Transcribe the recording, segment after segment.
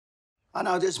I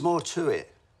know there's more to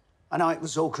it. I know it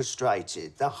was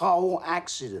orchestrated, the whole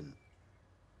accident.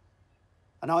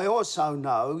 And I also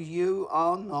know you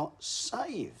are not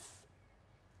safe.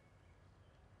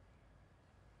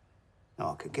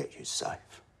 Now, I could get you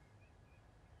safe.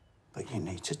 But you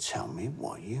need to tell me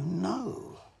what you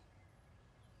know.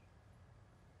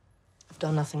 I've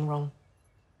done nothing wrong.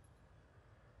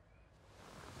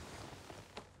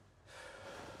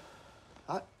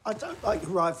 I don't like to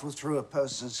rifle through a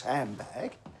person's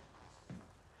handbag.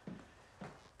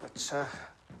 But,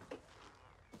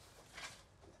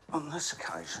 on this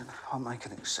occasion, I'll make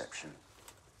an exception.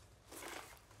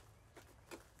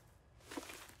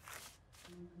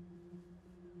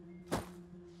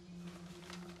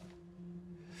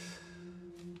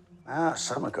 Ah,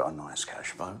 some have got a nice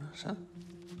cash bonus, huh?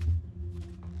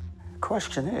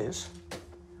 Question is,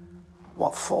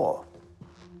 what for?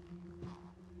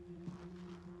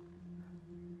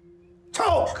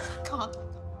 Talk! Can't.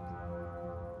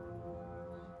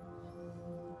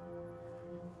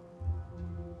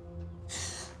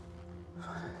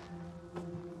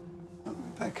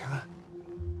 Rebecca,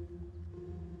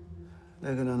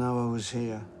 they're gonna know I was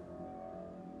here.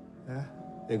 Yeah?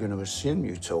 They're gonna assume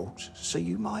you talked, so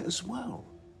you might as well.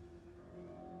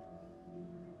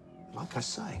 Like I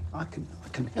say, I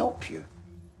can help you.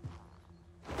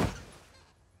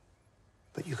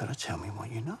 But you gotta tell me what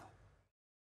you know.